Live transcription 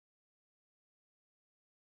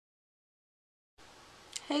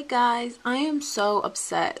Hey guys, I am so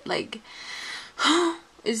upset.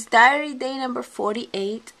 It's diary day number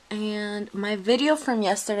 48 and my video from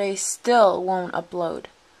yesterday still won't upload.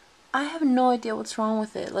 I have no idea what's wrong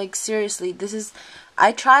with it. Like, seriously,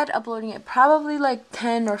 I tried uploading it probably like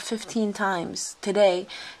 10 or 15 times today,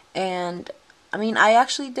 and I mean, I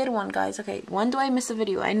actually did one, guys. Okay, when do I miss a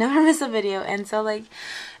video? I never miss a video. And so,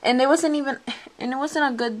 and it wasn't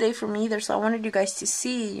a good day for me either. So I wanted you guys to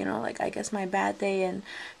see, I guess my bad day and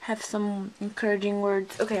have some encouraging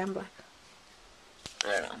words. Okay, I'm black.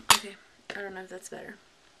 I don't know. Okay, I don't know if that's better.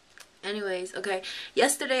 Anyways, okay,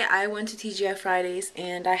 yesterday I went to TGI Fridays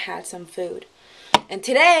and I had some food. And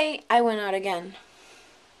today I went out again.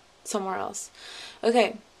 Somewhere else.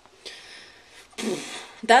 Okay.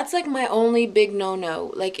 That's like my only big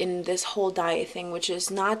no-no, like, in this whole diet thing, which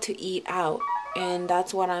is not to eat out. And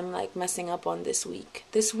that's what I'm like messing up on this week.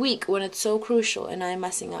 This week when it's so crucial and I'm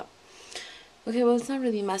messing up. Okay, well, it's not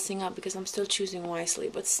really messing up because I'm still choosing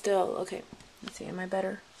wisely, but still. Okay, let's see, am I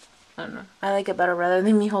better? I don't know. I like it better rather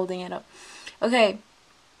than me holding it up. Okay.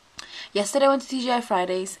 Yesterday I went to TGI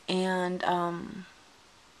Fridays and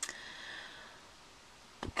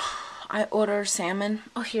I ordered salmon.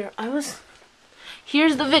 Oh,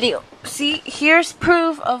 here's the video. See, here's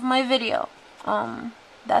proof of my video.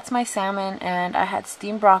 That's my salmon, and I had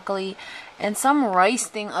steamed broccoli and some rice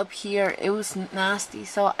thing up here. It was nasty.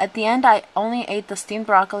 So at the end I only ate the steamed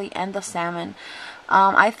broccoli and the salmon.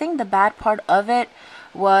 I think the bad part of it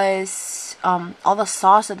was all the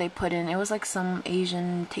sauce that they put in. It was like some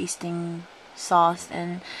Asian tasting sauce,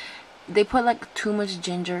 and they put like too much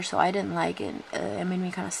ginger, so I didn't like it. It made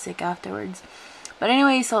me kind of sick afterwards. But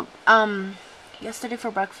anyway, so yesterday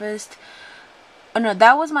for breakfast, oh no,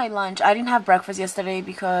 that was my lunch. I didn't have breakfast yesterday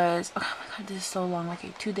because, oh my god, this is so long. Okay,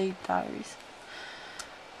 2-day diaries.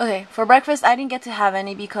 Okay, for breakfast I didn't get to have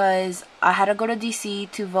any because I had to go to DC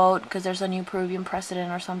to vote because there's a new Peruvian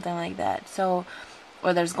president or something like that. So,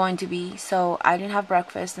 or there's going to be. So I didn't have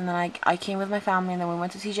breakfast, and then I came with my family, and then we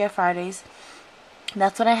went to TGI Fridays.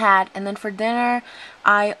 That's what I had. And then for dinner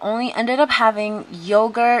I only ended up having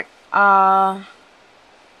yogurt, half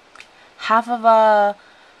of a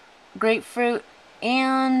grapefruit,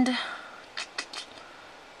 and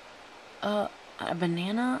a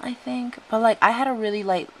banana, I think. But like, I had a really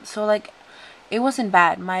light, so like, it wasn't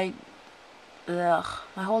bad. My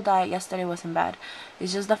whole diet yesterday wasn't bad.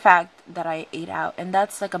 It's just the fact that I ate out, and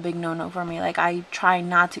that's like a big no-no for me. Like, I try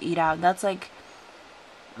not to eat out. That's like,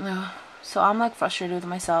 so I'm like frustrated with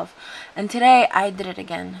myself. And today I did it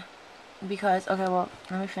again because, okay, well,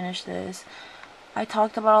 let me finish this. I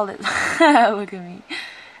talked about all this. Look at me.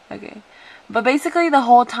 Okay. But basically the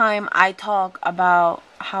whole time I talk about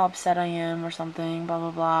how upset I am or something, blah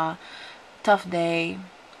blah blah. Tough day.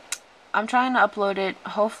 I'm trying to upload it.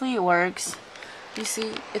 Hopefully it works. You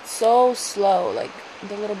see, it's so slow. Like,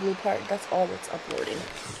 the little blue part, that's all that's uploading.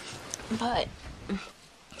 But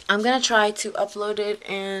I'm gonna try to upload it,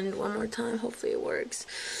 and one more time, hopefully it works.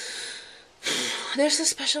 There's a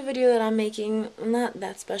special video that I'm making, not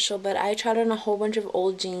that special, but I tried on a whole bunch of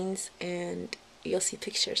old jeans, and you'll see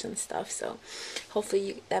pictures and stuff, so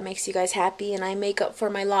hopefully that makes you guys happy and I make up for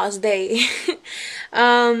my lost day.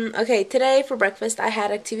 Okay, today for breakfast I had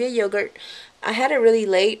Activia yogurt. I had it really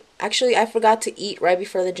late. Actually, I forgot to eat right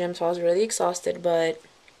before the gym, so I was really exhausted, but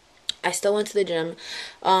I still went to the gym.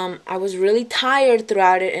 I was really tired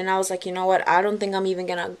throughout it, and I was like, you know what, I don't think I'm even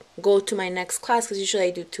gonna go to my next class because usually I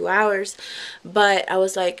do 2 hours. But I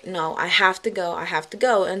was like, no, I have to go,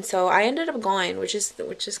 and so I ended up going, which is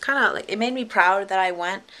kind of like, it made me proud that I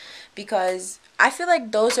went, because I feel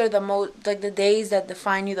like those are the days that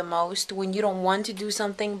define you the most, when you don't want to do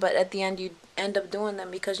something, but at the end you end up doing them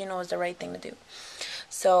because you know it's the right thing to do.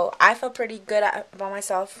 So I felt pretty good about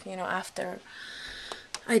myself, after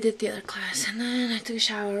I did the other class, and then I took a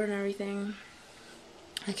shower and everything.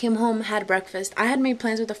 I came home, had breakfast. I had made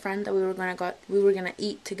plans with a friend that we were gonna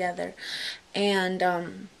eat together, and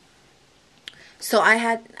so I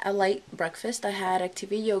had a light breakfast. I had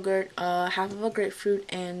Activia yogurt, half of a grapefruit,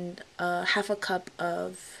 and half a cup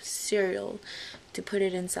of cereal to put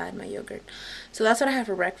it inside my yogurt. So that's what I had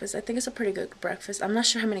for breakfast. I think it's a pretty good breakfast. I'm not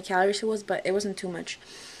sure how many calories it was, but it wasn't too much.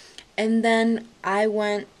 And then I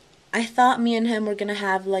thought me and him were gonna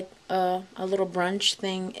have like a little brunch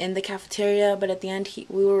thing in the cafeteria, but at the end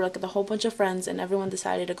we were like with a whole bunch of friends, and everyone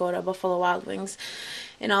decided to go to Buffalo Wild Wings.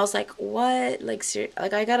 And I was like, what? Like,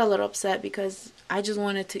 I got a little upset because I just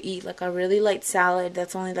wanted to eat like a really light salad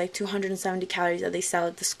that's only like 270 calories that they sell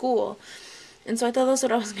at the school. And so I thought that's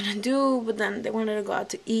what I was gonna do, but then they wanted to go out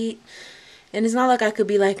to eat. And it's not like I could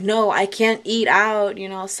be like, no, I can't eat out, you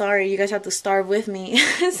know, sorry, you guys have to starve with me.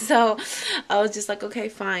 So I was just like, okay,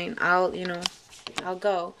 fine, I'll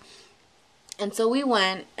go. And so we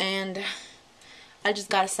went, and I just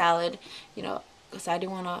got a salad, you know, because I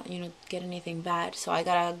didn't want to, you know, get anything bad. So I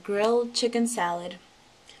got a grilled chicken salad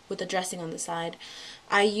with the dressing on the side.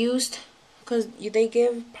 I used, because they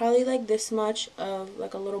give probably like this much of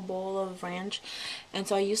like a little bowl of ranch, and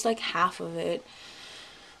so I used like half of it.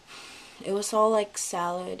 It was all like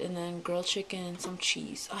salad and then grilled chicken and some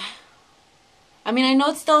cheese. I mean, I know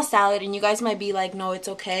it's still a salad, and you guys might be like, no, it's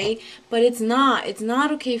okay, but it's not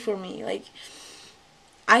okay for me. Like,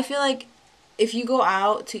 I feel like if you go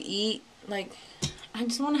out to eat, like, I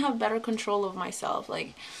just want to have better control of myself.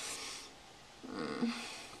 Like,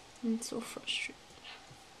 I'm so frustrated.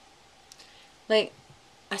 Like,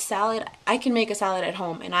 a salad, I can make a salad at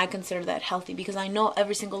home, and I consider that healthy because I know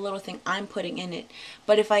every single little thing I'm putting in it.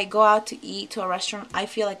 But if I go out to eat to a restaurant, I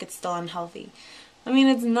feel like it's still unhealthy. I mean,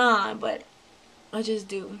 it's not, but I just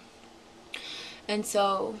do. And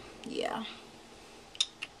so, yeah.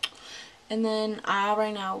 And then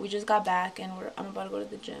right now, we just got back, and I'm about to go to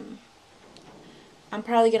the gym. I'm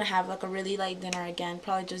probably going to have like a really light dinner again.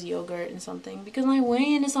 Probably just yogurt and something. Because my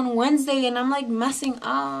weigh-in is on Wednesday, and I'm like messing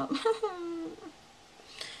up.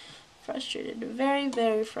 Frustrated. Very,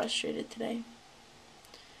 very frustrated today.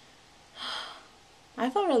 I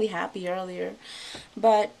felt really happy earlier.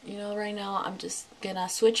 But, you know, right now I'm just going to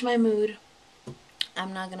switch my mood.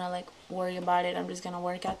 I'm not going to like worry about it. I'm just going to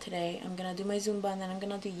work out today. I'm going to do my Zumba, and then I'm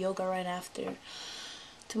going to do yoga right after.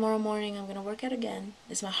 Tomorrow morning I'm going to work out again.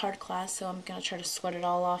 It's my hard class, so I'm going to try to sweat it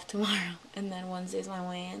all off tomorrow. And then Wednesday's my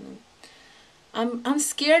weigh-in. I'm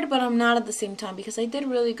scared, but I'm not at the same time because I did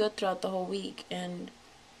really good throughout the whole week, and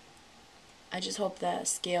I just hope that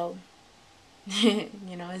scale,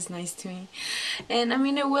 you know, is nice to me. And I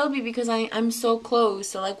mean, it will be because I'm so close.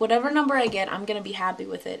 So like whatever number I get, I'm going to be happy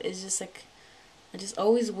with it. It's just like, I just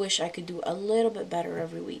always wish I could do a little bit better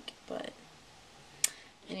every week. But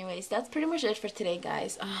anyways, that's pretty much it for today,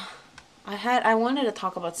 guys. I wanted to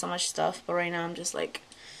talk about so much stuff, but right now I'm just like,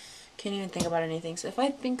 can't even think about anything. So if I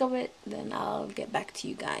think of it, then I'll get back to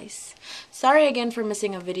you guys. Sorry again for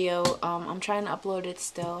missing a video. I'm trying to upload it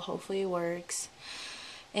still. Hopefully it works.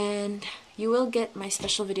 And you will get my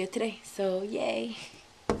special video today. So yay.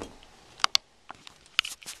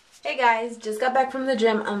 Hey guys, just got back from the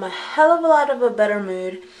gym. I'm a hell of a lot of a better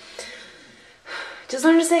mood. Just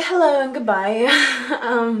wanted to say hello and goodbye.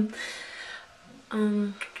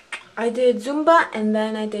 I did Zumba, and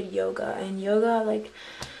then I did yoga. And yoga, like,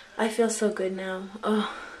 I feel so good now.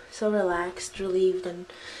 Oh, so relaxed, relieved, and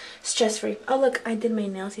stress-free. Oh, look, I did my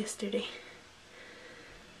nails yesterday.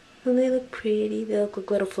 Don't they look pretty? They look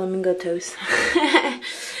like little flamingo toes.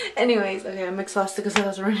 Anyways, okay, I'm exhausted because I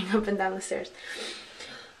was running up and down the stairs.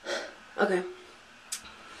 Okay.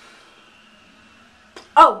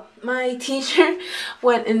 Oh, my teacher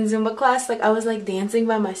went in Zumba class. Like, I was like dancing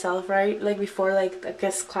by myself, right? Like before, like, I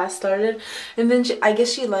guess class started. And then I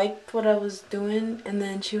guess she liked what I was doing. And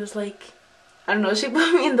then she was like, I don't know, she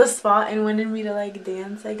put me in the spot and wanted me to like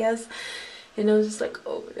dance, I guess. And it was just like,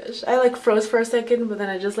 oh my gosh. I like froze for a second, but then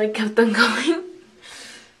I just like kept on going.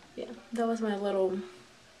 Yeah, that was my little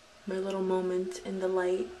moment in the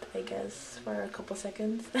light, I guess, for a couple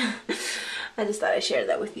seconds. I just thought I'd share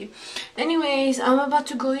that with you. Anyways, I'm about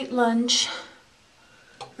to go eat lunch.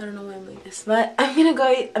 I don't know why I'm like this, but I'm gonna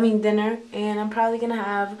go eat, dinner, and I'm probably gonna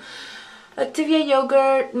have Activia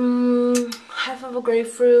yogurt, half of a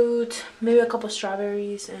grapefruit, maybe a couple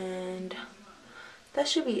strawberries, and that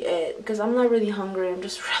should be it, because I'm not really hungry. I'm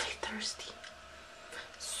just really thirsty.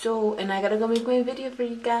 So, and I gotta go make my video for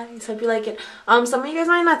you guys. Hope you like it. Some of you guys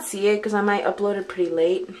might not see it because I might upload it pretty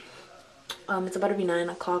late. It's about to be 9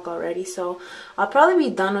 o'clock already, so I'll probably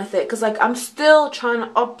be done with it because like I'm still trying to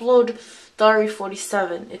upload Diary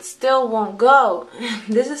 47. It still won't go.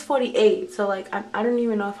 This is 48, so like I don't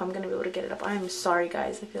even know if I'm gonna be able to get it up. I am sorry,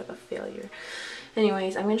 guys. I feel like a failure.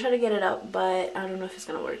 Anyways, I'm gonna try to get it up, but I don't know if it's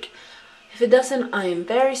gonna work. If it doesn't, I am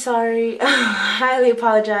very sorry. I highly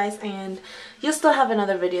apologize, and you'll still have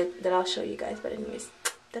another video that I'll show you guys. But anyways,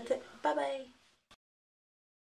 that's it. Bye bye.